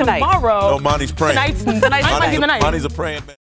back tomorrow. No, Monty's praying. Tonight might be the night. Monty's a praying man.